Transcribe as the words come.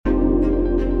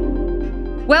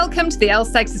Welcome to the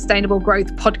LSEG Sustainable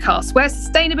Growth podcast, where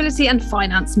sustainability and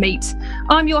finance meet.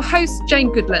 I'm your host, Jane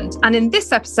Goodland, and in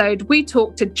this episode, we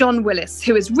talk to John Willis,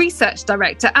 who is Research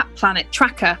Director at Planet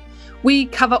Tracker. We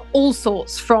cover all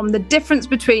sorts, from the difference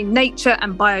between nature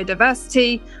and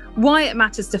biodiversity, why it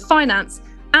matters to finance,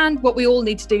 and what we all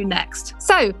need to do next.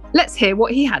 So let's hear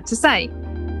what he had to say.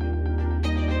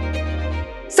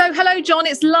 So hello, John.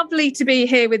 It's lovely to be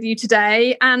here with you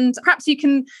today. And perhaps you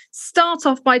can start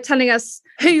off by telling us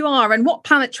who you are and what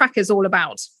Planet Tracker is all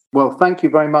about. Well, thank you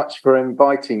very much for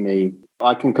inviting me.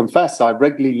 I can confess I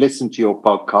regularly listen to your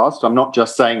podcast. I'm not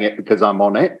just saying it because I'm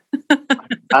on it.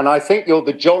 And I think you're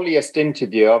the jolliest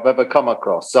interview I've ever come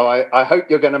across. So I hope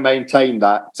you're going to maintain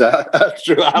that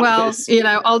throughout this.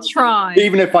 Well, I'll try.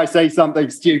 Even if I say something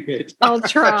stupid. I'll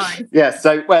try. Yes.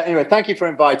 So, well, anyway, thank you for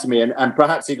inviting me. And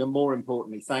perhaps even more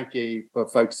importantly, thank you for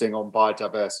focusing on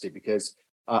biodiversity, because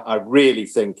I really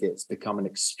think it's become an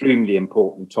extremely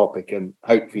important topic, and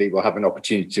hopefully we'll have an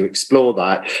opportunity to explore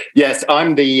that. Yes,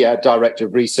 I'm the Director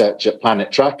of Research at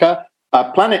Planet Tracker.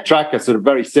 Planet Tracker sort of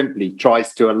very simply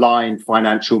tries to align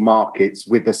financial markets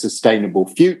with a sustainable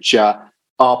future.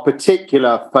 Our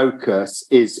particular focus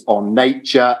is on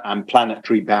nature and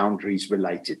planetary boundaries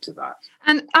related to that.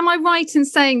 And am I right in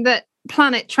saying that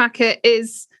Planet Tracker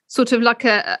is sort of like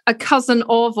a cousin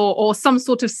of or some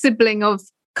sort of sibling of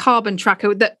Carbon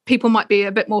Tracker that people might be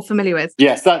a bit more familiar with?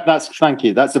 Yes, thank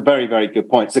you. That's a very, very good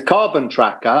point. So Carbon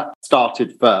Tracker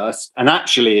started first and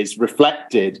actually is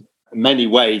reflected in many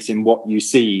ways in what you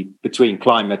see between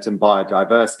climate and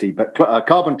biodiversity. But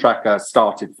Carbon Tracker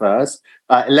started first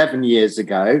 11 years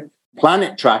ago.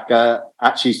 Planet Tracker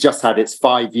actually has just had its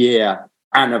 5-year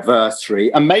anniversary.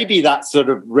 And maybe that sort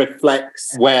of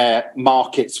reflects where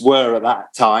markets were at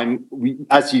that time.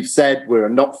 As you've said, we're a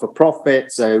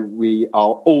not-for-profit, so we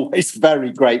are always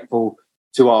very grateful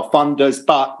to our funders.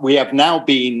 But we have now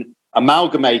been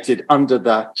amalgamated under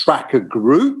the Tracker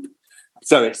Group.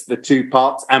 So it's the two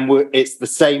parts, and it's the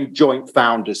same joint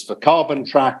founders for Carbon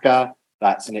Tracker.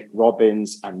 That's Nick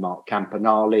Robbins and Mark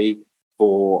Campanale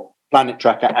for Planet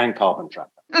Tracker and Carbon Tracker.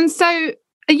 And so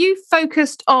are you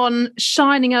focused on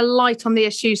shining a light on the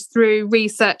issues through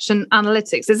research and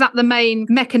analytics? Is that the main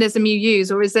mechanism you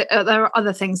use, or are there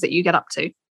other things that you get up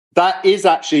to? That is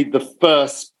actually the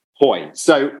first point.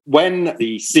 So when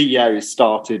the CEO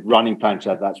started running Planet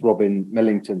Tracker, that's Robin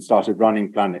Millington, started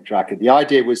running Planet Tracker, the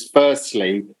idea was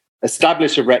firstly,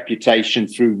 establish a reputation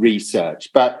through research.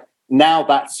 But now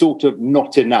that's sort of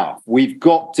not enough. We've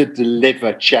got to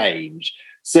deliver change.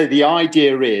 So the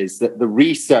idea is that the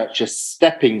research are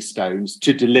stepping stones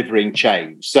to delivering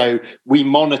change. So we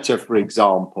monitor, for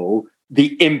example,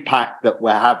 the impact that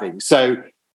we're having. So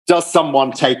does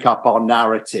someone take up our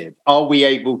narrative? Are we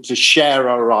able to share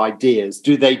our ideas?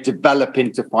 Do they develop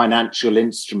into financial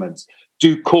instruments?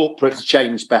 Do corporates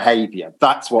change behavior?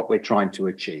 That's what we're trying to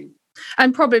achieve.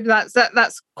 And probably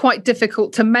that's quite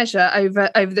difficult to measure over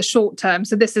the short term.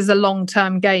 So this is a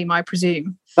long-term game, I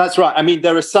presume. That's right. I mean,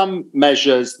 there are some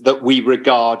measures that we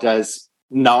regard as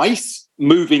nice,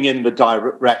 moving in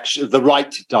the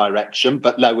right direction,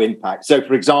 but low impact. So,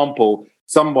 for example,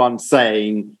 someone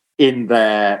saying in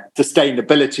their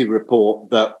sustainability report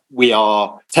that we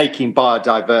are taking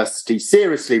biodiversity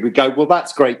seriously, we go, well,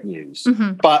 that's great news.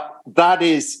 Mm-hmm. But that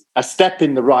is a step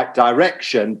in the right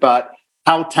direction, but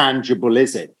how tangible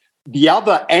is it? The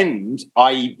other end,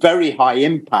 i.e. very high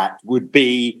impact, would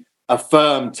be a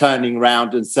firm turning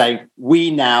around and saying,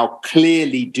 we now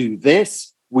clearly do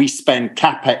this, we spend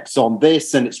capex on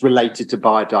this, and it's related to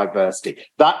biodiversity.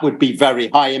 That would be very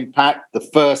high impact. The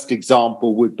first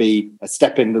example would be a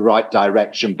step in the right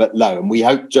direction, but low. And we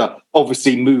hope to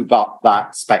obviously move up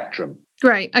that spectrum.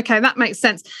 Great. Okay, that makes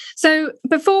sense. So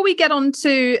before we get on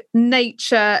to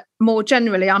nature more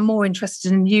generally, I'm more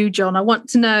interested in you, John. I want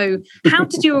to know, how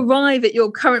did you arrive at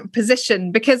your current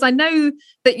position? Because I know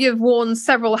that you've worn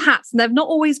several hats and they've not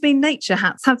always been nature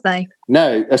hats, have they?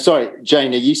 No. Sorry,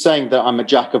 Jane, are you saying that I'm a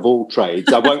jack of all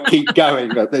trades? I won't keep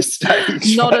going at this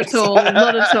stage. Not at all.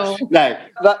 Not at all. No,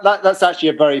 that's actually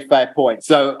a very fair point.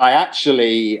 So I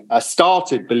actually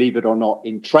started, believe it or not,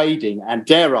 in trading, and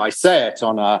dare I say it,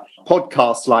 on a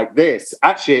podcast like this.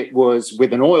 Actually, it was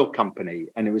with an oil company,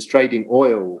 and it was trading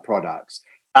oil products.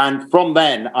 And from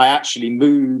then, I actually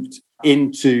moved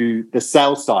into the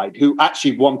sell side, who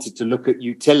actually wanted to look at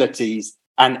utilities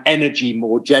and energy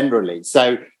more generally.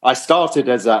 So I started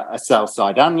as a sell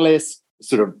side analyst,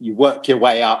 sort of you work your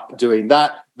way up doing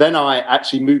that. Then I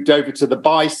actually moved over to the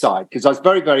buy side because I was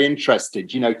very, very interested,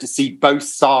 to see both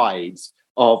sides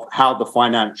of how the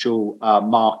financial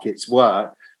markets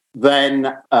work.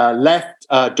 Then left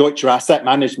Deutsche Asset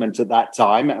Management at that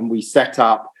time, and we set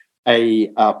up a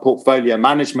portfolio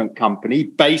management company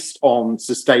based on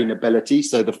sustainability.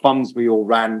 So the funds we all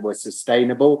ran were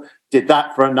sustainable, did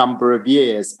that for a number of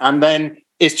years. And then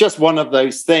it's just one of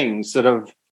those things, sort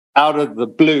of out of the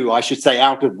blue, I should say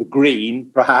out of the green,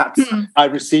 perhaps, I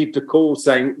received a call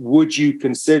saying, would you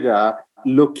consider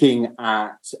looking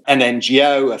at an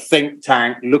NGO, a think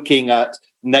tank, looking at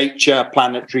nature,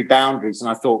 planetary boundaries? And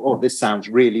I thought, oh, this sounds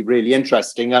really, really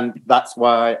interesting. And that's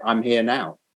why I'm here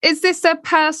now. Is this a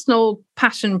personal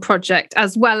passion project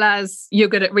as well as you're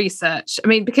good at research? I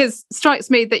mean, because it strikes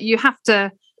me that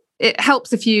it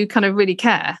helps if you kind of really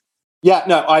care. Yeah,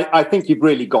 no, I think you've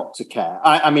really got to care.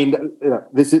 I mean,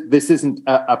 this isn't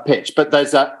a pitch, but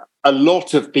there's a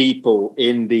lot of people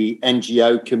in the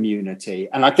NGO community.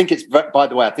 And I think by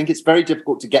the way, I think it's very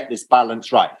difficult to get this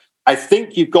balance right. I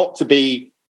think you've got to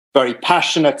be very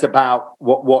passionate about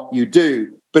what you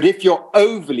do. But if you're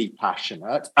overly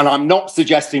passionate, and I'm not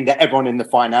suggesting that everyone in the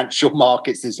financial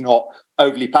markets is not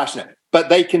overly passionate, but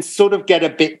they can sort of get a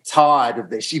bit tired of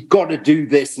this. You've got to do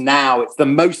this now. It's the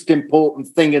most important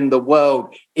thing in the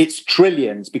world. It's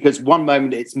trillions, because one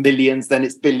moment it's millions, then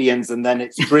it's billions, and then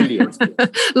it's trillions.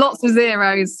 Lots of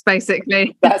zeros,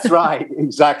 basically. That's right,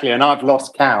 exactly. And I've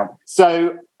lost count.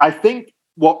 So I think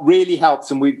what really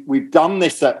helps, and we've done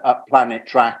this at Planet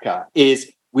Tracker,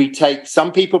 is we take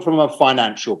some people from a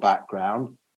financial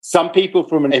background, some people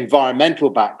from an environmental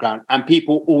background, and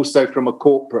people also from a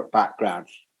corporate background.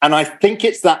 And I think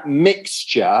it's that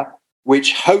mixture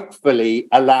which hopefully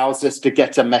allows us to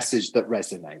get a message that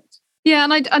resonates. Yeah,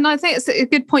 and I think it's a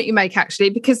good point you make,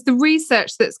 actually, because the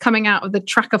research that's coming out of the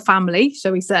Tracker family,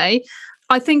 shall we say,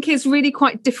 I think is really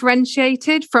quite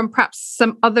differentiated from perhaps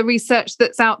some other research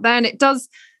that's out there. And it does,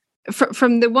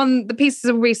 from the pieces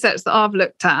of research that I've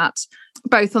looked at,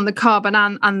 both on the carbon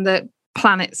and the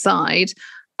planet side,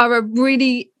 are a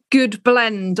really good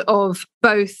blend of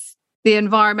both the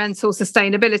environmental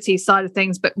sustainability side of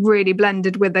things, but really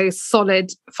blended with a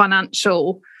solid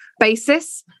financial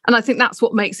basis. And I think that's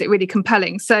what makes it really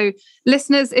compelling. So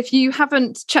listeners, if you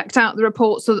haven't checked out the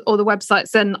reports or the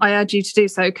websites, then I urge you to do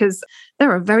so, because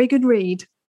they're a very good read.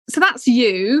 So that's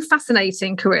you,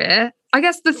 fascinating career. I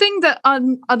guess the thing that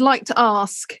I'd like to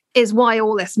ask is why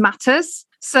all this matters.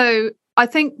 So I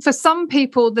think for some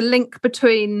people, the link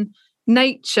between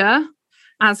nature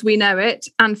as we know it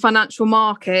and financial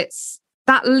markets,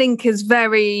 that link is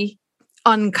very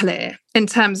unclear in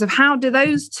terms of how do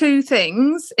those two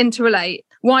things interrelate?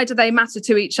 Why do they matter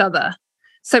to each other?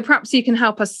 So perhaps you can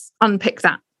help us unpick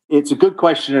that. It's a good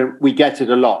question, and we get it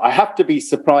a lot. I have to be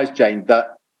surprised, Jane,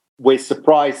 that we're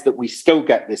surprised that we still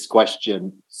get this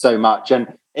question so much.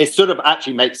 And it sort of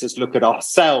actually makes us look at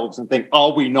ourselves and think,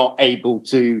 are we not able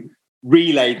to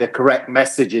relay the correct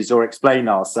messages or explain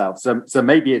ourselves? So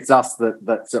maybe it's us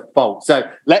that's at fault. So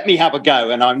let me have a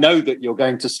go. And I know that you're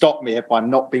going to stop me if I'm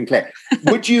not being clear.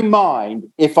 Would you mind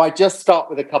if I just start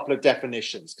with a couple of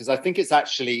definitions? Because I think it's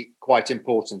actually quite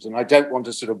important. And I don't want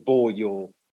to sort of bore your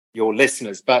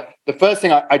listeners. But the first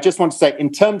thing I just want to say,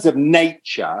 in terms of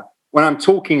nature, when I'm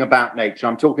talking about nature,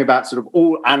 I'm talking about sort of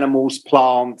all animals,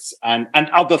 plants, and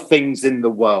other things in the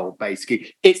world,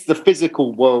 basically. It's the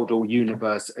physical world or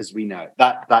universe as we know.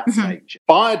 That's nature.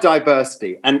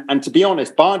 Biodiversity, and to be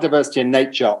honest, biodiversity and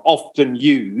nature are often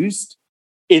used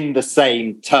in the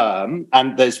same term,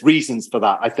 and there's reasons for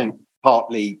that, I think,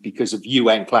 partly because of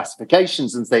UN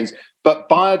classifications and things, but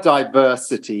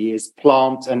biodiversity is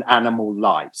plant and animal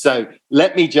life. So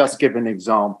let me just give an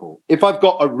example. If I've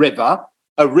got a river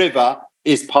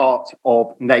is part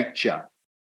of nature.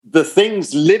 The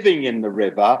things living in the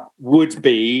river would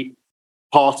be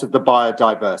part of the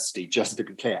biodiversity, just to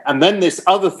be clear. And then this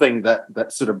other thing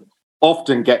that sort of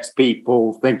often gets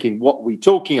people thinking, what are we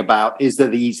talking about, is that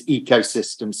these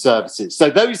ecosystem services. So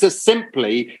those are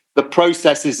simply the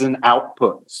processes and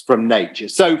outputs from nature.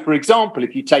 So, for example,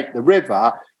 if you take the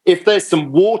river, if there's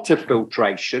some water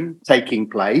filtration taking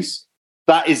place,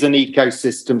 that is an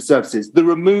ecosystem services. The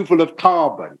removal of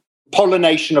carbon,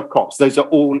 pollination of crops, those are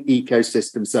all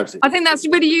ecosystem services. I think that's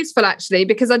really useful, actually,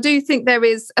 because I do think there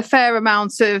is a fair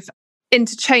amount of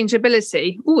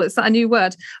interchangeability. Oh, is that a new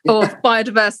word? Of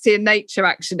biodiversity and nature,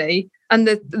 actually. And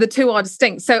the two are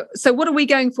distinct. So what are we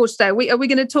going for today? Are we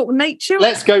going to talk nature?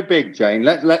 Let's go big, Jane.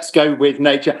 Let's go with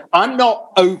nature. I'm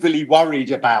not overly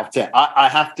worried about it, I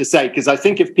have to say, because I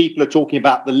think if people are talking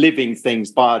about the living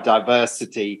things,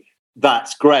 biodiversity,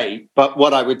 that's great. But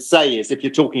what I would say is if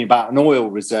you're talking about an oil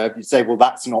reserve, you say, well,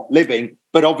 that's not living,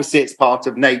 but obviously it's part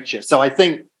of nature. So I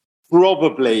think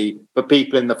probably for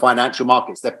people in the financial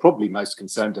markets, they're probably most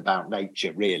concerned about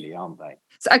nature, really, aren't they?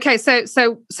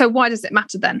 So why does it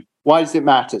matter then? Why does it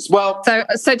matter? Well,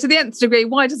 so to the nth degree,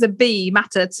 why does a B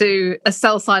matter to a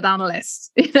sell-side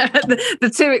analyst?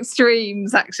 The two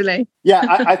extremes, actually. Yeah,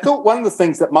 I thought one of the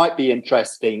things that might be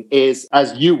interesting is,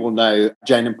 as you will know,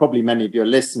 Jane, and probably many of your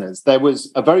listeners, there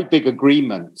was a very big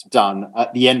agreement done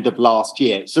at the end of last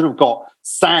year. It sort of got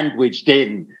sandwiched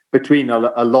in between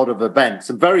a lot of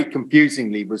events, and very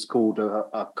confusingly was called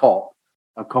a COP,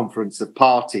 a Conference of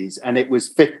Parties, and it was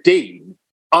 15.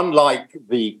 Unlike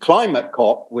the climate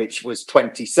COP, which was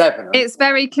 27. It's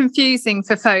very confusing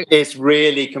for folks. It's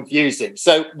really confusing.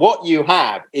 So what you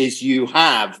have is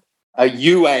a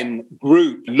UN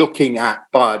group looking at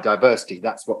biodiversity.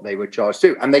 That's what they were charged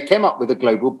to. And they came up with a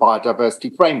global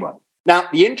biodiversity framework. Now,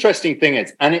 the interesting thing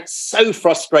is, and it's so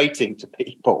frustrating to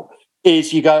people,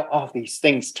 is you go, oh, these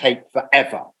things take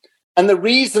forever. And the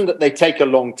reason that they take a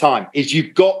long time is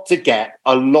you've got to get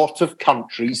a lot of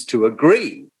countries to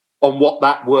agree on what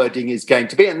that wording is going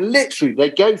to be. And literally, they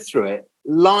go through it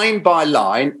line by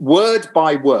line, word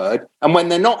by word. And when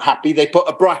they're not happy, they put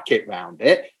a bracket around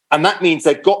it. And that means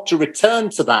they've got to return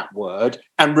to that word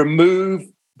and remove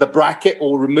the bracket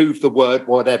or remove the word,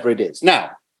 whatever it is.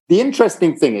 Now, the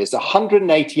interesting thing is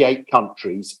 188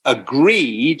 countries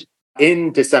agreed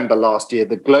in December last year,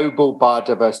 the Global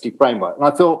Biodiversity Framework. And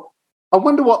I thought, I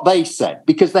wonder what they said,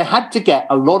 because they had to get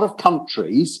a lot of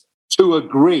countries to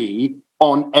agree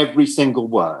on every single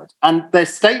word. And their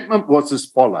statement was as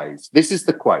follows. This is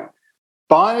the quote.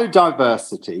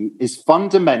 Biodiversity is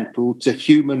fundamental to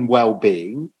human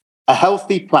well-being, a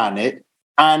healthy planet,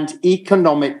 and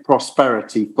economic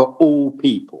prosperity for all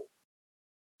people.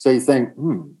 So you think,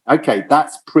 okay,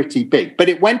 that's pretty big. But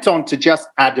it went on to just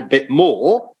add a bit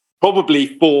more,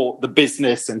 probably for the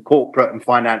business and corporate and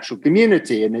financial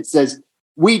community. And it says,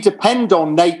 we depend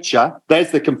on nature.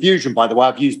 There's the confusion, by the way.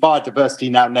 I've used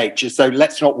biodiversity, now nature, so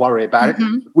let's not worry about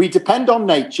it. We depend on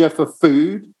nature for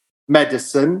food,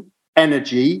 medicine,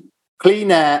 energy,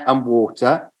 clean air and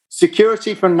water,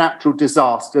 security from natural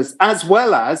disasters, as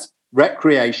well as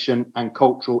recreation and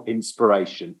cultural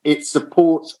inspiration. It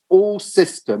supports all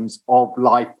systems of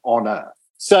life on Earth.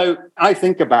 So I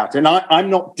think about it, and I'm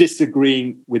not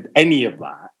disagreeing with any of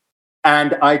that.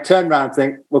 And I turn around and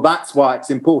think, well, that's why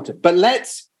it's important. But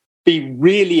let's be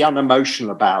really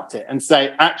unemotional about it and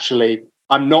say, actually,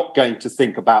 I'm not going to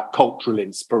think about cultural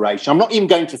inspiration. I'm not even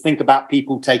going to think about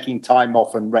people taking time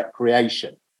off and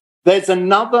recreation. There's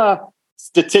another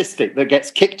statistic that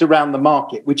gets kicked around the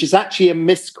market, which is actually a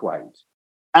misquote.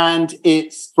 And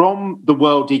it's from the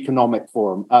World Economic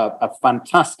Forum, a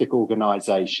fantastic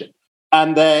organization.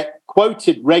 And they're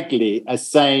quoted regularly as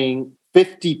saying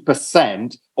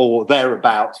 50% or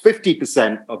thereabouts,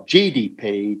 50% of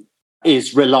GDP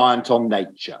is reliant on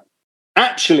nature.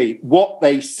 Actually, what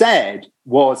they said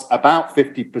was about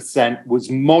 50% was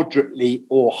moderately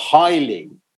or highly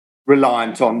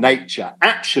reliant on nature.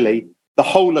 Actually, the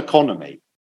whole economy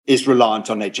is reliant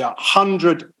on nature.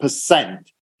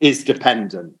 100% is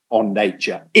dependent on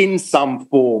nature in some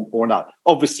form or another.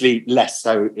 Obviously, less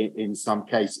so in some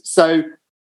cases. So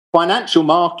financial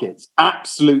markets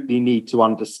absolutely need to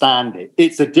understand it.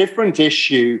 It's a different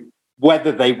issue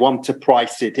whether they want to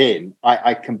price it in.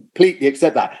 I completely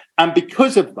accept that. And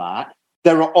because of that,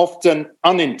 there are often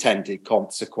unintended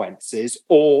consequences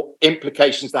or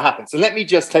implications that happen. So let me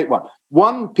just take one.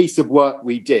 One piece of work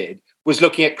we did was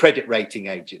looking at credit rating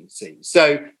agencies.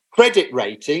 So credit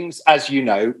ratings, as you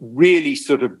know, really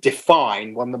sort of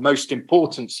define one of the most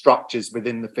important structures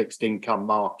within the fixed income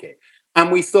market.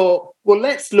 And we thought, well,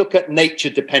 let's look at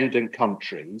nature-dependent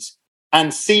countries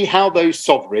and see how those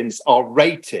sovereigns are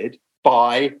rated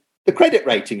by the credit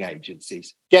rating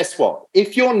agencies. Guess what?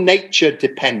 If you're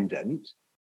nature-dependent,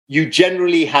 you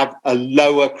generally have a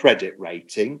lower credit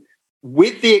rating,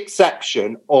 with the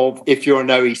exception of if you're an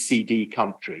OECD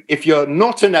country. If you're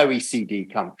not an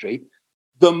OECD country,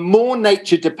 the more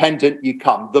nature dependent you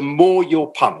come, the more you're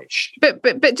punished.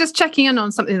 But just checking in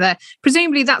on something there,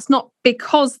 presumably that's not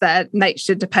because they're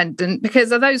nature dependent,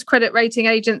 because are those credit rating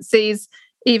agencies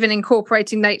even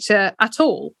incorporating nature at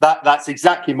all? That's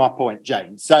exactly my point,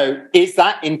 Jane. So is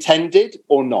that intended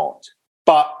or not?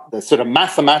 But the sort of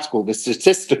mathematical, the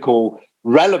statistical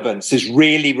relevance is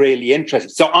really, really interesting.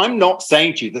 So I'm not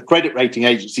saying to you the credit rating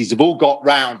agencies have all got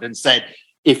round and said,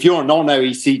 if you're a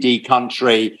non-OECD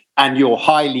country and you're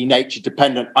highly nature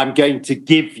dependent, I'm going to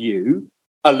give you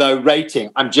a low rating.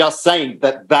 I'm just saying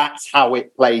that that's how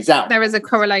it plays out. There is a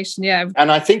correlation, yeah.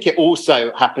 And I think it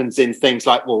also happens in things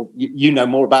like, well, you know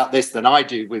more about this than I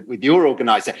do with your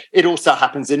organization. It also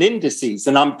happens in indices.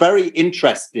 And I'm very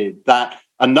interested that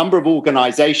a number of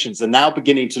organizations are now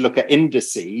beginning to look at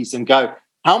indices and go,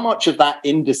 how much of that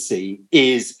indice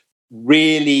is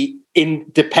really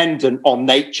dependent on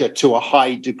nature to a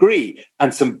high degree,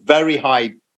 and some very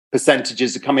high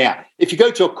percentages are coming out. If you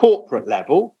go to a corporate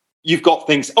level, you've got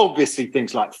things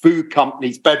like food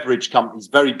companies, beverage companies,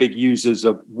 very big users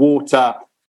of water,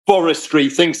 forestry,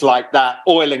 things like that.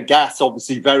 Oil and gas,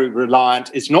 obviously very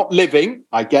reliant. It's not living,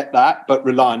 I get that, but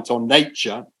reliant on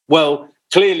nature. Well,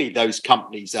 clearly those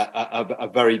companies are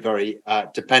very, very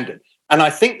dependent. And I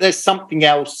think there's something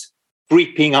else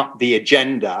creeping up the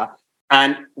agenda,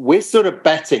 and we're sort of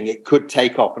betting it could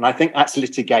take off. And I think that's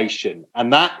litigation.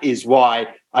 And that is why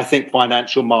I think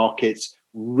financial markets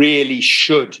really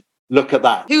should look at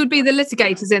that. Who would be the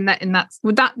litigators in that?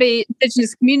 Would that be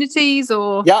indigenous communities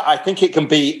or? Yeah, I think it can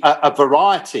be a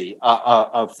variety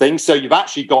of things. So you've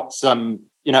actually got some,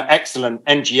 excellent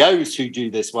NGOs who do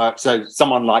this work. So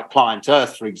someone like Client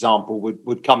Earth, for example,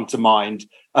 would come to mind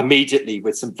immediately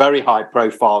with some very high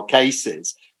profile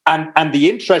cases. And the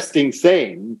interesting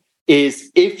thing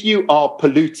is, if you are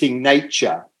polluting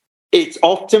nature, it's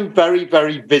often very,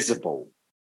 very visible.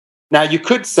 Now, you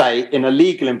could say in a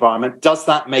legal environment, does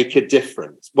that make a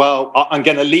difference? Well, I'm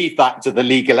going to leave that to the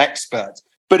legal experts,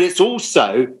 but it's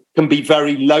also can be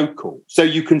very local. So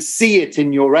you can see it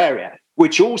in your area,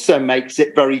 which also makes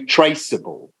it very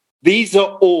traceable. These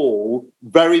are all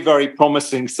very, very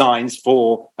promising signs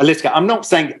for a litigant. I'm not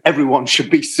saying everyone should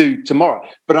be sued tomorrow,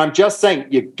 but I'm just saying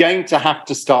you're going to have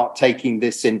to start taking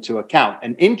this into account.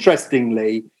 And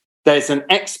interestingly, there's an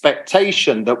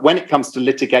expectation that when it comes to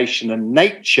litigation and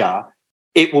nature,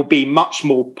 it will be much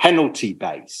more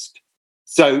penalty-based.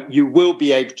 So you will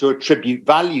be able to attribute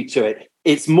value to it.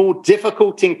 It's more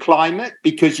difficult in climate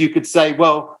because you could say,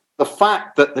 well, the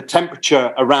fact that the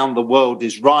temperature around the world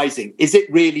is rising, is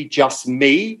it really just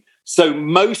me? So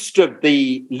most of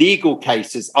the legal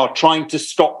cases are trying to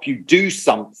stop you do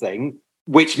something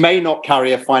which may not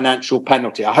carry a financial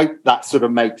penalty. I hope that sort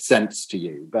of makes sense to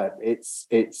you, but it's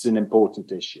an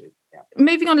important issue. Yeah.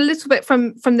 Moving on a little bit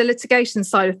from the litigation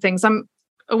side of things, I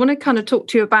want to kind of talk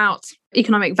to you about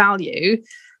economic value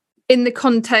in the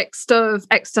context of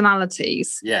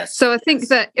externalities. Yes. So I think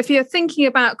that if you're thinking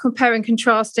about comparing,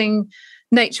 contrasting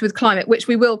nature with climate, which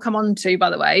we will come on to, by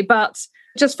the way, but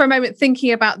just for a moment,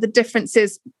 thinking about the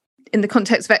differences in the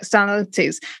context of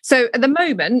externalities. So at the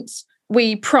moment,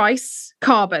 we price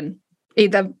carbon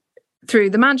either through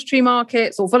the mandatory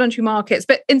markets or voluntary markets,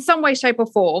 but in some way, shape or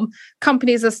form,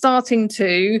 companies are starting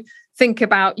to think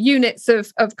about units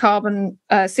of carbon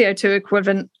CO2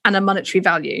 equivalent and a monetary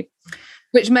value,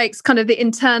 which makes kind of the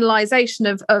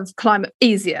internalization of climate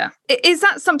easier. Is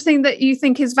that something that you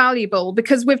think is valuable?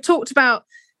 Because we've talked about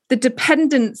the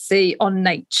dependency on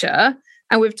nature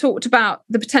and we've talked about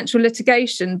the potential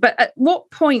litigation, but at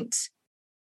what point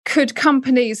could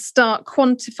companies start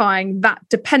quantifying that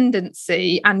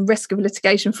dependency and risk of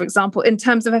litigation, for example, in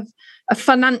terms of a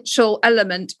financial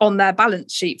element on their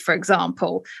balance sheet, for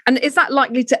example? And is that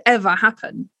likely to ever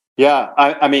happen? Yeah,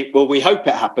 I mean, well, we hope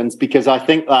it happens, because I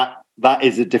think that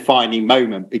is a defining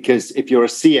moment. Because if you're a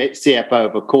CFO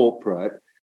of a corporate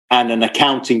and an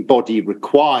accounting body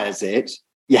requires it,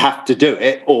 you have to do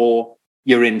it or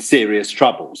you're in serious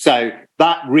trouble. So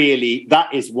that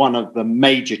is one of the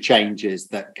major changes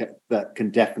that can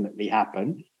definitely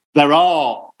happen. There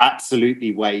are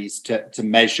absolutely ways to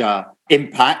measure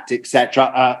impact,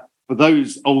 etc. For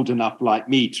those old enough like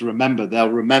me to remember, they'll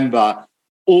remember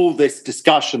all this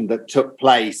discussion that took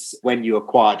place when you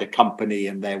acquired a company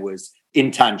and there was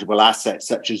intangible assets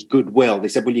such as goodwill. They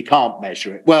said, well, you can't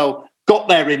measure it. Well, got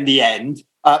there in the end.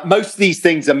 Most of these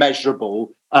things are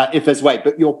measurable if there's a way.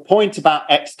 But your point about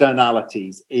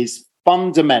externalities is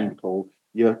fundamental.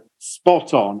 You're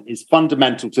spot on, is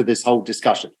fundamental to this whole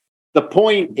discussion. The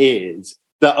point is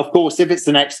that, of course, if it's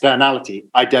an externality,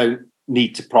 I don't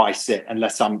need to price it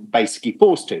unless I'm basically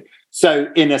forced to.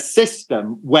 So in a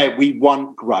system where we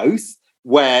want growth,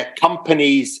 where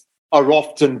companies are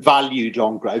often valued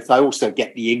on growth, I also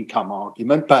get the income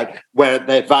argument, but where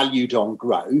they're valued on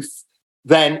growth,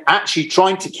 then actually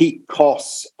trying to keep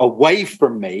costs away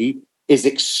from me is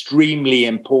extremely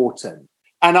important.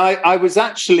 And I was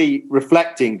actually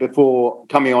reflecting before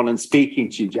coming on and speaking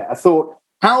to you, Jet. I thought,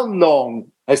 how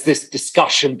long has this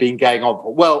discussion been going on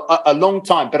for? Well, a long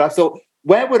time. But I thought,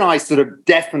 where would I sort of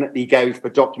definitely go for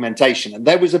documentation? And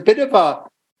there was a bit of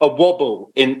a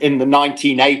wobble in the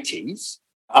 1980s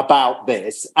about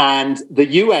this. And the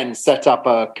UN set up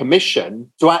a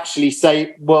commission to actually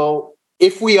say, well,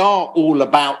 if we are all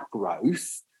about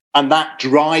growth and that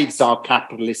drives our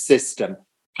capitalist system,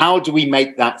 how do we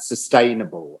make that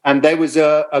sustainable? And there was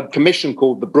a commission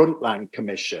called the Brundtland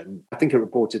Commission. I think it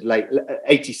reported late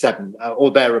 87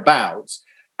 or thereabouts.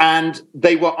 And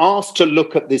they were asked to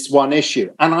look at this one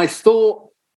issue. And I thought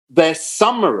their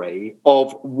summary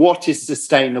of what is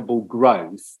sustainable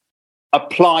growth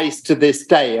applies to this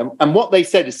day. And what they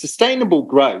said is sustainable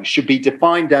growth should be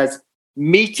defined as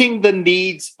meeting the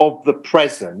needs of the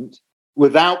present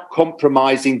without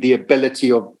compromising the ability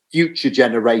of future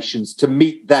generations to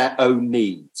meet their own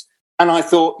needs. And I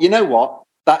thought, you know what?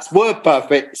 That's word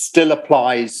perfect, still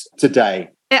applies today.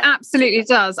 It absolutely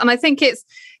does. And I think it's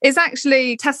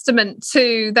actually testament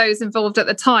to those involved at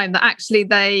the time that actually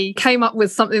they came up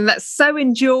with something that's so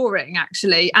enduring,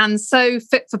 actually, and so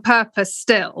fit for purpose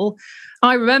still.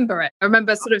 I remember it. I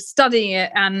remember sort of studying it.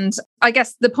 And I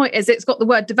guess the point is it's got the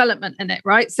word development in it,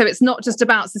 right? So it's not just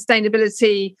about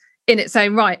sustainability in its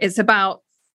own right. It's about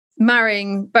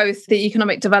marrying both the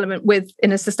economic development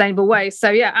in a sustainable way.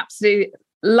 So yeah, absolutely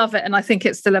love it. And I think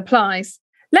it still applies.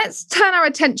 Let's turn our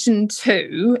attention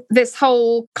to this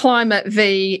whole climate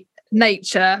v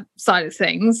nature side of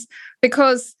things,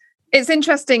 because it's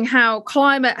interesting how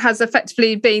climate has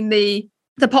effectively been the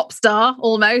pop star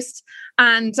almost,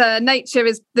 and nature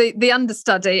is the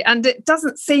understudy. And it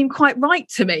doesn't seem quite right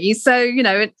to me. So,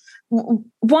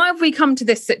 why have we come to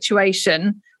this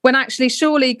situation when actually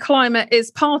surely climate is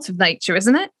part of nature,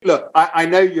 isn't it? Look, I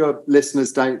know your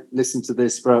listeners don't listen to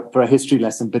this for a history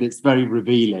lesson, but it's very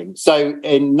revealing. So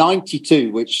in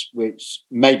 92, which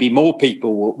maybe more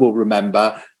people will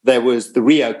remember, there was the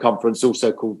Rio conference,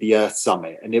 also called the Earth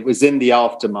Summit, and it was in the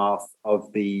aftermath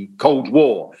of the Cold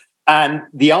War. And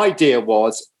the idea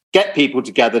was get people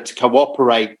together to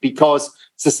cooperate because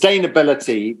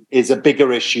sustainability is a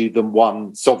bigger issue than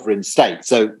one sovereign state.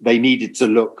 So they needed to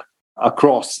look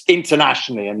across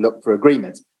internationally and look for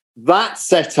agreements. That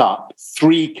set up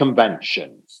 3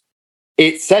 conventions.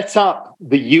 It set up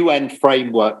the UN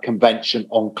Framework Convention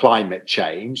on Climate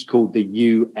Change, called the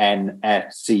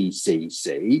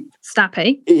UNFCCC.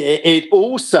 Snappy. It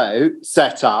also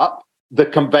set up the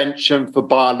Convention for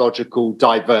Biological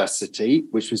Diversity,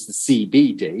 which was the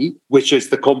CBD, which is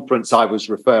the conference I was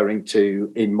referring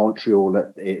to in Montreal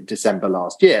at December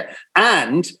last year.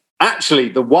 And actually,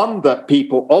 the one that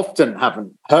people often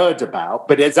haven't heard about,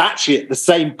 but is actually at the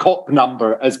same COP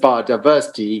number as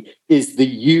biodiversity, is the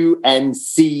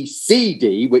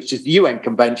UNCCD, which is the UN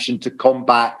Convention to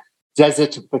Combat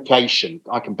Desertification.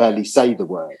 I can barely say the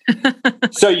word.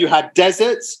 So you had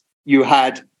deserts, you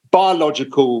had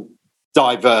biological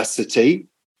diversity,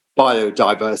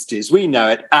 biodiversity as we know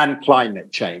it, and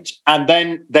climate change. And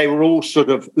then they were all sort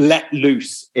of let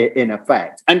loose in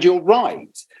effect. And you're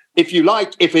right. If you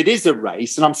like, if it is a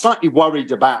race, and I'm slightly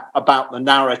worried about the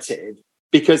narrative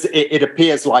because it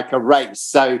appears like a race.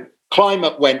 So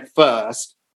climate went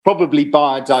first, probably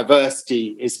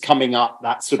biodiversity is coming up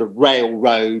that sort of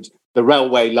railroad, the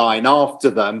railway line after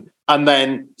them. And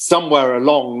then somewhere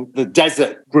along the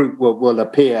desert group will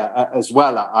appear as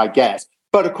well, I guess.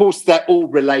 But of course, they're all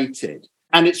related.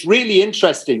 And it's really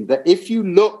interesting that if you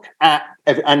look at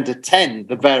and attend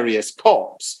the various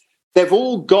COPs, they've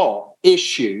all got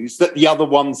issues that the other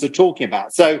ones are talking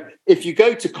about. So if you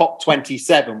go to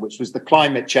COP27, which was the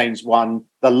climate change one,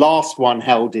 the last one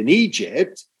held in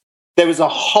Egypt, there was a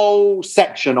whole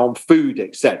section on food,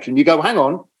 etc. And you go, hang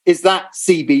on, is that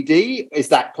CBD? Is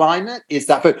that climate? Is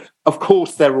that food? Of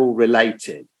course, they're all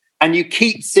related. And you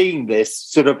keep seeing this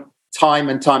sort of time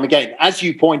and time again. As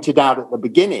you pointed out at the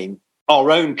beginning,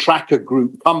 our own tracker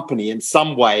group company in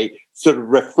some way sort of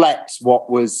reflects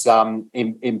what was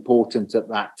important at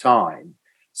that time.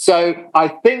 So I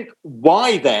think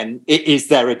why then is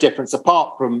there a difference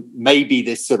apart from maybe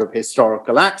this sort of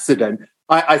historical accident?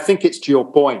 I think it's to your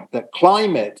point that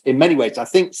climate, in many ways, I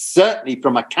think certainly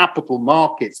from a capital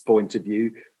markets point of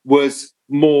view, was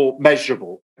more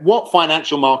measurable. What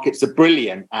financial markets are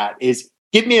brilliant at is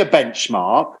give me a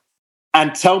benchmark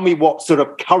and tell me what sort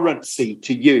of currency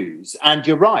to use. And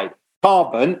you're right,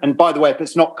 carbon, and by the way, if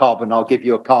it's not carbon, I'll give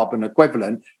you a carbon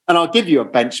equivalent, and I'll give you a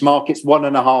benchmark. It's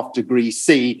 1.5 degrees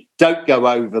C. Don't go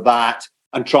over that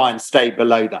and try and stay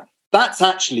below that. That's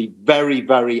actually very,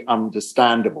 very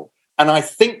understandable. And I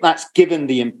think that's given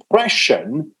the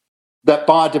impression that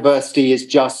biodiversity is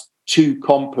just too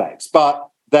complex. But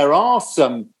there are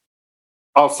some,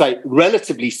 I'll say,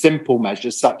 relatively simple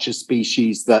measures, such as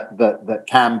species that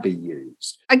can be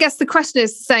used. I guess the question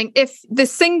is saying if the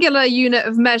singular unit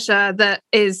of measure that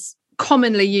is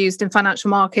commonly used in financial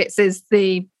markets is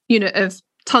the unit of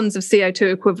tons of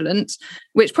CO2 equivalent,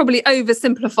 which probably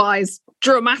oversimplifies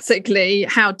dramatically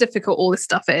how difficult all this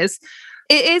stuff is,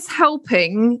 it is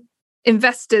helping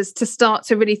investors to start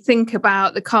to really think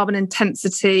about the carbon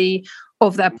intensity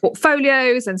of their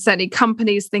portfolios, and certainly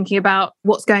companies thinking about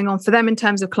what's going on for them in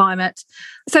terms of climate.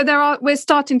 So we're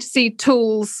starting to see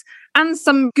tools and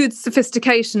some good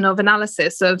sophistication of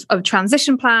analysis of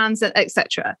transition plans,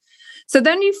 etc. So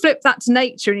then you flip that to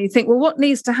nature and you think, well, what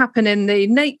needs to happen in the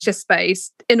nature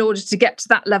space in order to get to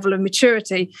that level of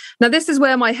maturity? Now, this is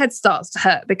where my head starts to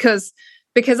hurt because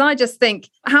I just think,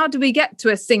 how do we get to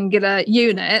a singular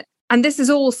unit? And this is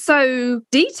all so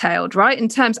detailed, right? In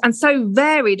terms, and so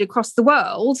varied across the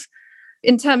world,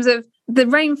 in terms of the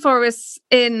rainforests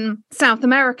in South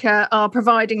America are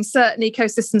providing certain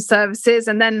ecosystem services,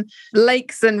 and then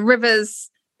lakes and rivers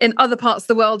in other parts of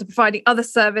the world are providing other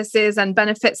services and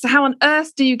benefits. So how on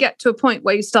earth do you get to a point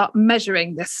where you start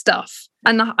measuring this stuff?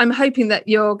 And I'm hoping that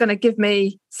you're going to give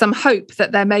me some hope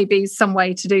that there may be some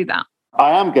way to do that.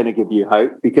 I am going to give you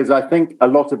hope because I think a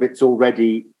lot of it's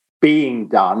already being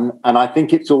done, and I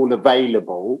think it's all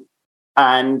available.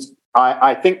 And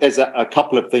I think there's a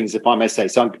couple of things, if I may say.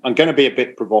 So I'm going to be a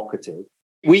bit provocative.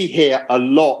 We hear a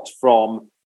lot from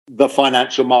the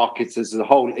financial markets as a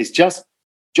whole. It's just,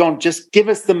 John, just give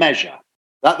us the measure.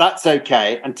 That's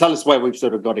okay, and tell us where we've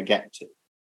sort of got to get to.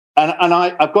 And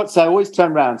I've got to say, I always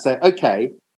turn around and say,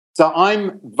 okay, so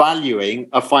I'm valuing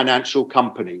a financial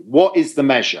company. What is the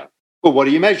measure? Well, what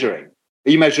are you measuring? Are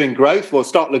you measuring growth? Well,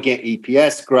 start looking at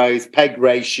EPS growth, PEG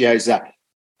ratios.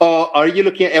 Or are you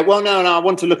looking at, well, no, I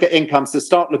want to look at income. So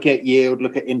start looking at yield,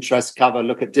 look at interest cover,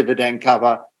 look at dividend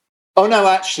cover. Oh, no,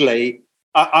 actually,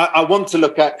 I want to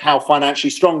look at how financially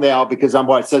strong they are because I'm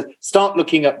worried. So start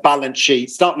looking at balance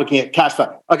sheets, start looking at cash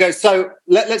flow. Okay, so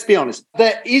let's be honest.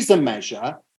 There is a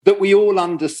measure that we all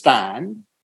understand,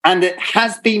 and it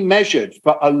has been measured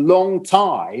for a long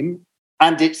time,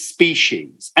 and it's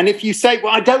species. And if you say,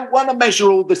 well, I don't want to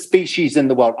measure all the species in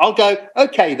the world, I'll go,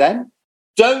 okay, then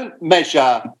don't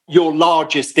measure your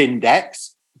largest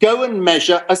index. Go and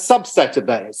measure a subset of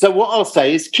it. So what I'll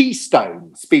say is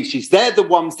keystone species. They're the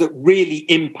ones that really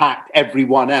impact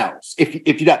everyone else. If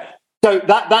you don't. So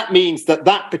that means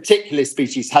that particular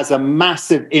species has a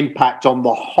massive impact on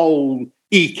the whole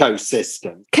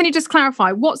ecosystem. Can you just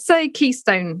clarify, what's a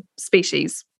keystone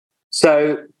species?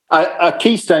 So a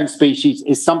keystone species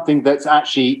is something that's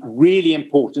actually really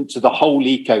important to the whole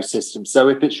ecosystem. So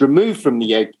if it's removed from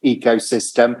the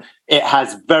ecosystem, it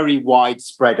has very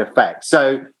widespread effects.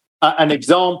 So an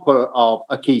example of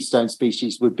a keystone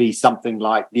species would be something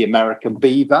like the American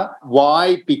beaver.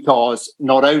 Why? Because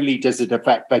not only does it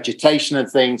affect vegetation and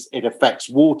things, it affects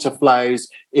water flows.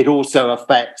 It also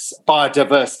affects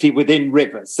biodiversity within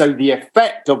rivers. So the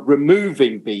effect of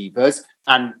removing beavers,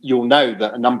 and you'll know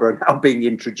that a number are now being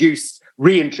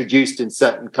reintroduced in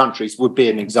certain countries, would be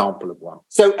an example of one.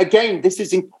 So again, this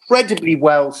is incredibly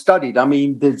well studied. I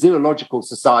mean, the Zoological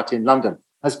Society in London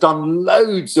has done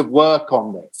loads of work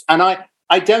on this. And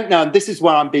I don't know, and this is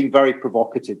where I'm being very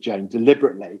provocative, Jane,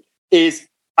 deliberately, is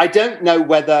I don't know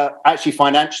whether actually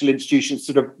financial institutions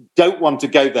sort of don't want to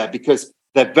go there because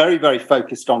they're very, very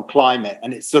focused on climate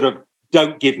and it's sort of,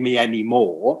 don't give me any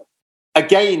more.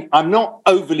 Again, I'm not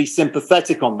overly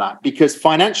sympathetic on that because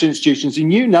financial institutions,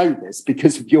 and you know this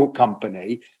because of your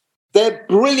company, they're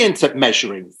brilliant at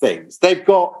measuring things. They've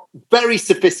got very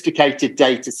sophisticated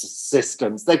data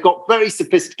systems. They've got very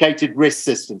sophisticated risk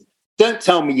systems. Don't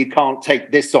tell me you can't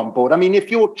take this on board. I mean,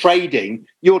 if you're trading,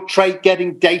 you're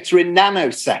getting data in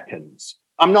nanoseconds.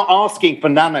 I'm not asking for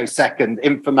nanosecond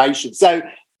information. So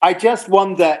I just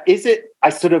wonder, I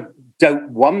sort of don't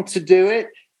want to do it.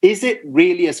 Is it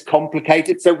really as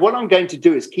complicated? So what I'm going to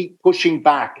do is keep pushing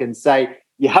back and say,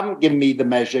 you haven't given me the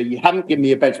measure. You haven't given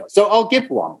me a benchmark. So I'll give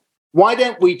one. Why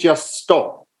don't we just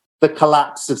stop the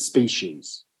collapse of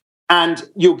species? And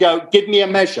you'll go, give me a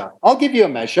measure. I'll give you a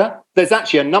measure. There's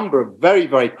actually a number of very,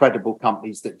 very credible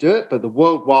companies that do it, but the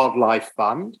World Wildlife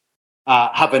Fund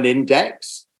have an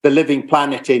index, the Living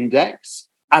Planet Index,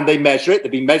 and they measure it.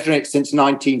 They've been measuring it since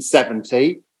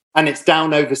 1970, and it's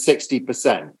down over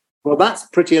 60%. Well, that's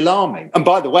pretty alarming. And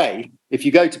by the way, if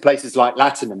you go to places like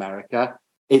Latin America,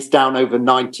 it's down over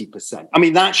 90%. I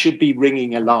mean, that should be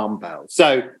ringing alarm bells.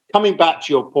 So coming back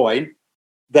to your point,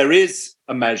 there is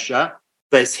a measure.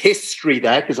 There's history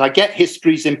there, because I get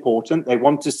history is important. They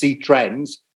want to see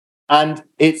trends. And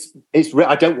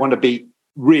I don't want to be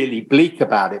really bleak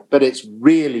about it, but it's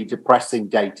really depressing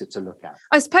data to look at.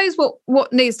 I suppose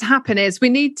what needs to happen is we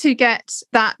need to get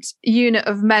that unit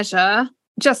of measure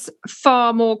just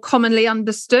far more commonly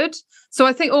understood. So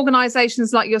I think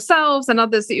organisations like yourselves and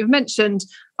others that you've mentioned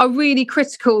are really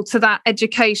critical to that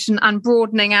education and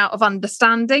broadening out of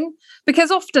understanding. Because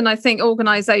often I think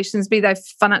organisations, be they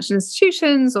financial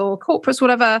institutions or corporates,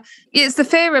 whatever, it's the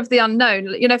fear of the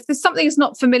unknown. You know, if there's something that's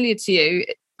not familiar to you,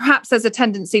 perhaps there's a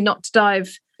tendency not to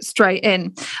dive straight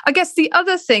in. I guess the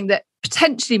other thing that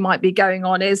potentially might be going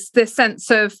on is this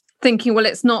sense of thinking, well,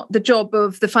 it's not the job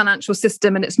of the financial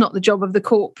system and it's not the job of the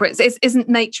corporates. Isn't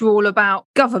nature all about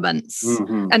governments?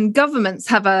 Mm-hmm. And governments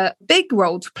have a big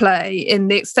role to play in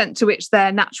the extent to which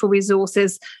their natural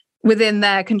resources within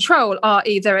their control are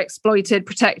either exploited,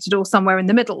 protected, or somewhere in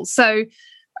the middle. So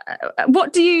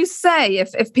what do you say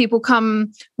if people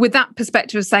come with that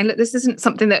perspective of saying, look, this isn't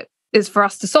something that is for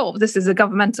us to solve, this is a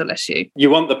governmental issue? You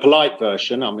want the polite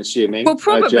version, I'm assuming. Well,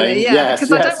 probably, yeah,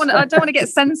 because yes. I don't want to get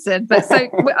censored. But so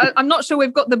I'm not sure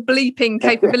we've got the bleeping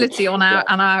capability on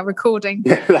our recording.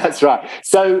 Yeah, that's right.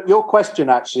 So your question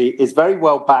actually is very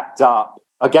well backed up.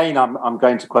 Again, I'm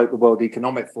going to quote the World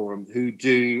Economic Forum, who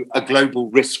do a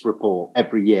global risk report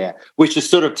every year, which is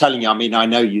sort of telling you, I mean, I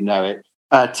know you know it,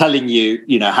 telling you,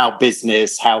 how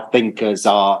business, how thinkers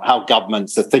are, how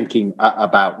governments are thinking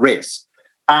about risk.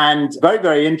 And very,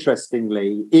 very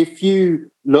interestingly, if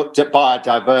you looked at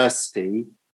biodiversity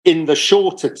in the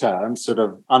shorter term, sort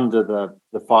of under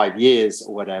the 5 years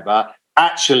or whatever,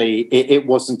 actually, it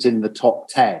wasn't in the top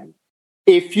 10.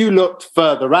 If you looked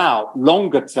further out,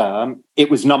 longer term, it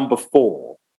was number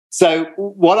 4. So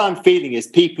what I'm feeling is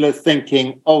people are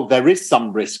thinking, oh, there is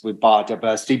some risk with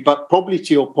biodiversity, but probably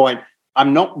to your point,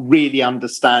 I'm not really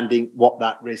understanding what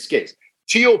that risk is.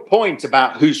 To your point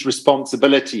about whose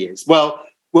responsibility is, well,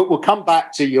 we'll come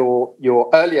back to your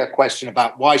earlier question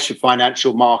about why should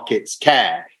financial markets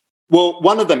care? Well,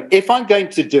 one of them, if I'm going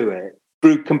to do it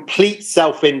through complete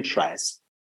self-interest,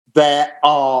 there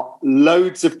are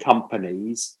loads of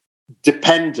companies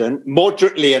dependent,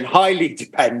 moderately and highly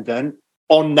dependent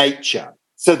on nature.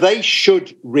 So they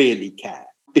should really care.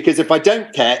 Because if I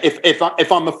don't care,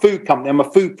 if I'm a food company, I'm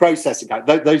a food processing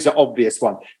company, those are obvious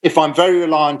ones. If I'm very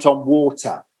reliant on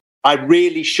water, I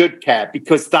really should care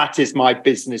because that is my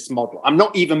business model. I'm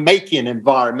not even making an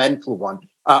environmental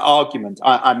argument.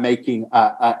 I'm making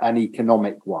an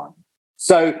economic one.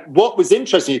 So what was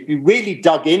interesting, if you really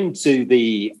dug into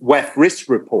the WEF risk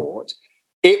report,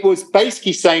 it was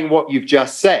basically saying what you've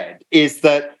just said, is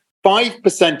that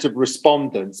 5% of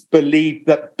respondents believed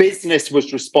that business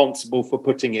was responsible for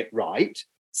putting it right.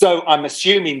 So I'm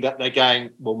assuming that they're going,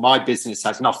 well, my business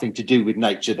has nothing to do with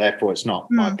nature, therefore it's not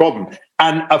my problem.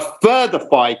 And a further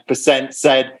 5%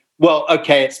 said, well,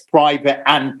 okay, it's private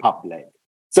and public.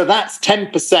 So that's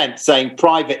 10% saying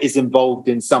private is involved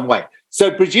in some way. So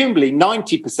presumably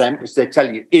 90%, which they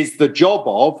tell you, is the job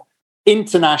of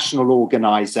international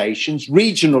organizations,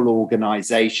 regional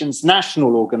organizations,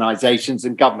 national organizations,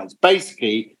 and governments.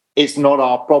 Basically, it's not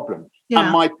our problem. Yeah.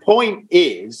 And my point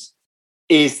is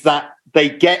that they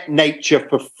get nature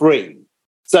for free.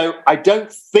 So I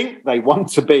don't think they want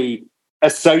to be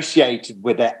associated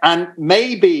with it. And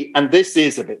maybe, and this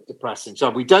is a bit depressing, so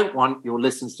we don't want your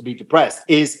listeners to be depressed,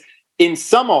 is in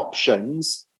some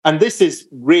options, and this is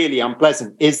really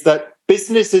unpleasant, is that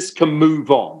businesses can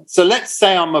move on. So let's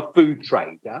say I'm a food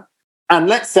trader, and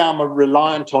let's say I'm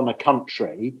reliant on a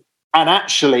country, and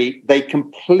actually they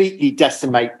completely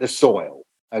decimate the soil,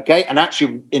 okay? And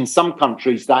actually in some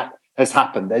countries that has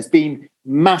happened. There's been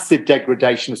massive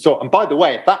degradation of soil. And by the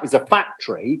way, if that was a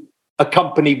factory, a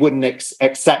company wouldn't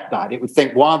accept that. It would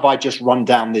think, why have I just run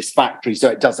down this factory so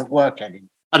it doesn't work anymore,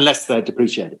 unless they're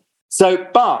depreciated. So,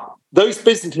 but those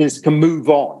businesses can move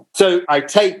on. So I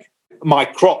take my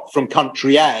crop from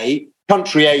country A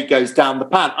goes down the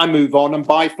pan. I move on and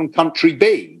buy from country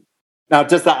B. Now,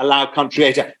 does that allow country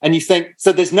A to? And you think,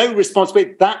 so there's no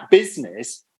responsibility. That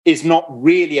business is not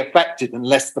really affected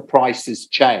unless the prices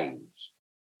change.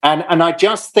 And I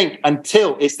just think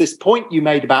until it's this point you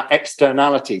made about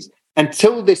externalities,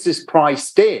 until this is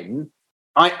priced in,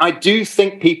 I do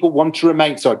think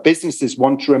businesses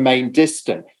want to remain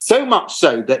distant. So much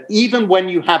so that even when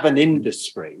you have an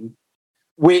industry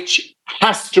which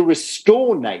has to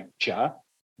restore nature,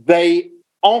 they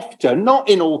often, not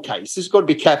in all cases, got to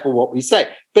be careful what we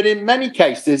say, but in many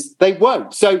cases, they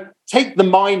won't. So take the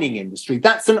mining industry.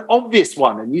 That's an obvious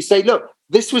one. And you say, look,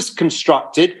 this was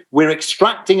constructed. We're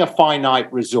extracting a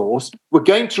finite resource. We're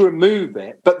going to remove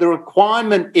it. But the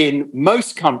requirement in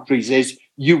most countries is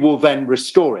you will then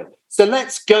restore it. So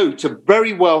let's go to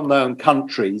very well-known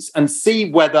countries and see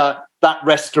whether that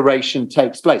restoration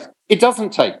takes place. It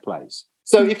doesn't take place.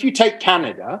 So if you take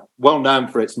Canada, well known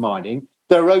for its mining,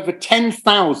 there are over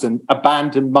 10,000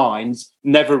 abandoned mines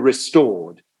never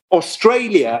restored.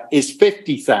 Australia is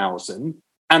 50,000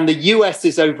 and the US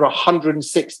is over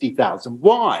 160,000.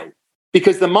 Why?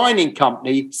 Because the mining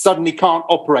company suddenly can't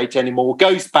operate anymore,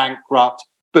 goes bankrupt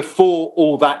before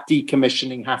all that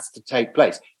decommissioning has to take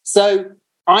place. So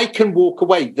I can walk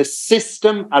away. The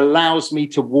system allows me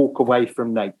to walk away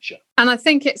from nature. And I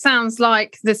think it sounds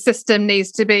like the system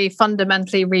needs to be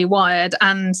fundamentally rewired.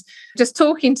 And just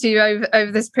talking to you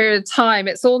over this period of time,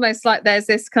 it's almost like there's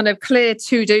this kind of clear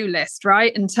to-do list,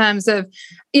 right? In terms of,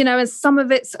 and some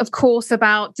of it's, of course,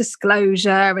 about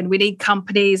disclosure, and we need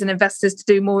companies and investors to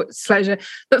do more disclosure.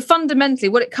 But fundamentally,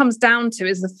 what it comes down to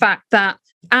is the fact that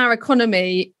our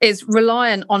economy is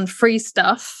reliant on free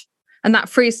stuff, and that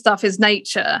free stuff is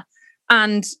nature.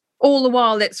 And all the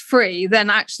while it's free,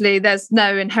 then actually there's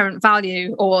no inherent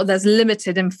value, or there's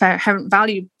limited inherent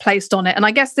value placed on it. And I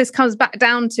guess this comes back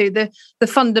down to the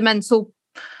fundamental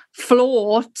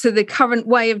flaw to the current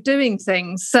way of doing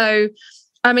things. So,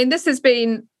 I mean, this has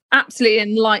been absolutely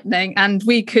enlightening, and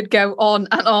we could go on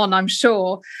and on, I'm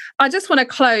sure. I just want to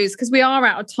close because we are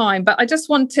out of time, but I just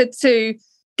wanted to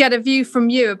get a view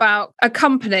from you about a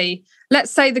company.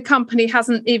 Let's say the company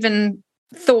hasn't even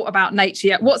thought about nature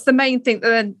yet. What's the main thing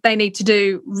that they need to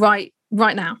do right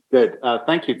now? Good.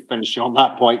 Thank you for finishing on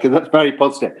that point, because that's very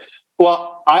positive.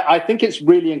 Well, I think it's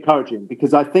really encouraging,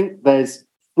 because I think there's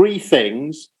 3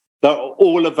 things that are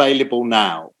all available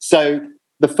now. So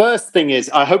the first thing is,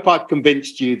 I hope I've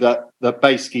convinced you that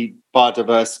basically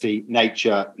biodiversity,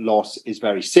 nature loss is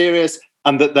very serious,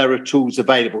 and that there are tools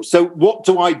available. So what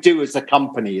do I do as a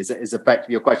company is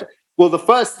effectively your question. Well, the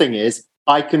first thing is,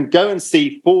 I can go and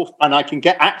see and I can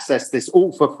get access to this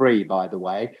all for free, by the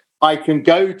way. I can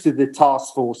go to the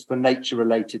Task Force for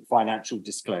Nature-Related Financial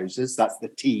Disclosures, that's the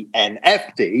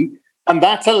TNFD, and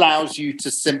that allows you to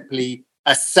simply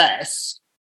assess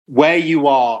where you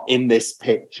are in this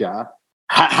picture,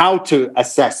 how to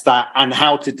assess that, and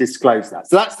how to disclose that.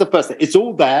 So that's the first thing. It's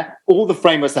all there, all the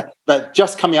frameworks there. They're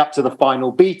just coming up to the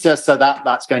final beta, so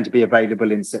that's going to be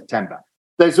available in September.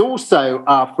 There's also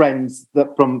our friends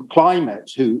from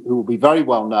climate who will be very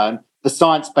well known, the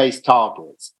science-based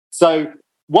targets. So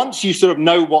once you sort of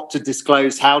know what to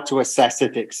disclose, how to assess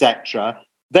it, etc.,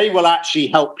 they will actually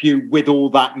help you with all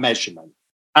that measurement.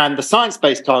 And the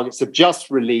science-based targets have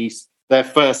just released their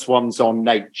first ones on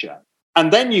nature.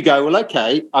 And then you go, well,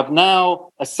 okay, I've now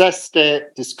assessed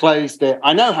it, disclosed it.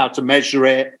 I know how to measure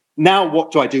it. Now what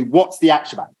do I do? What's the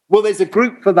action plan? Well, there's a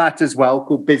group for that as well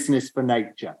called Business for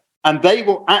Nature. And they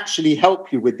will actually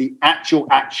help you with the actual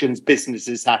actions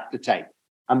businesses have to take.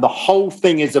 And the whole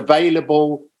thing is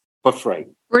available for free.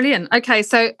 Brilliant. Okay,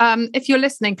 so if you're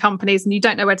listening, companies, and you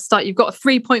don't know where to start, you've got a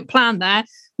 3-point plan there.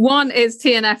 One is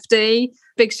TNFD.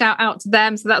 Big shout out to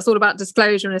them. So that's all about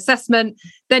disclosure and assessment.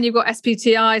 Then you've got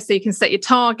SBTI, so you can set your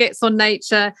targets on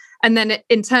nature. And then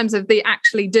in terms of the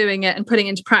actually doing it and putting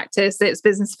it into practice, it's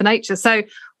Business for Nature. So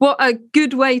what a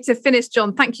good way to finish,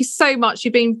 John. Thank you so much.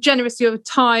 You've been generous with your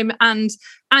time and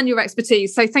your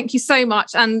expertise. So thank you so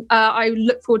much. And I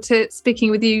look forward to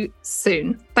speaking with you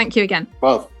soon. Thank you again.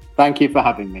 Well, thank you for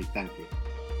having me. Thank you.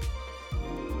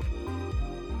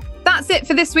 That's it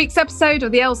for this week's episode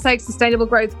of the LSEG Sustainable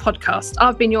Growth podcast.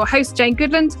 I've been your host, Jane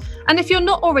Goodland. And if you're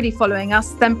not already following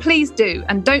us, then please do.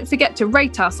 And don't forget to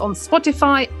rate us on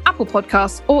Spotify, Apple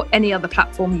Podcasts, or any other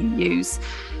platform you use.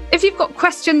 If you've got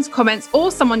questions, comments,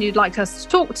 or someone you'd like us to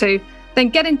talk to, then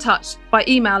get in touch by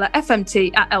email at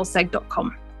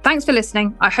fmt@lseg.com. Thanks for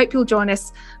listening. I hope you'll join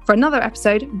us for another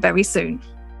episode very soon.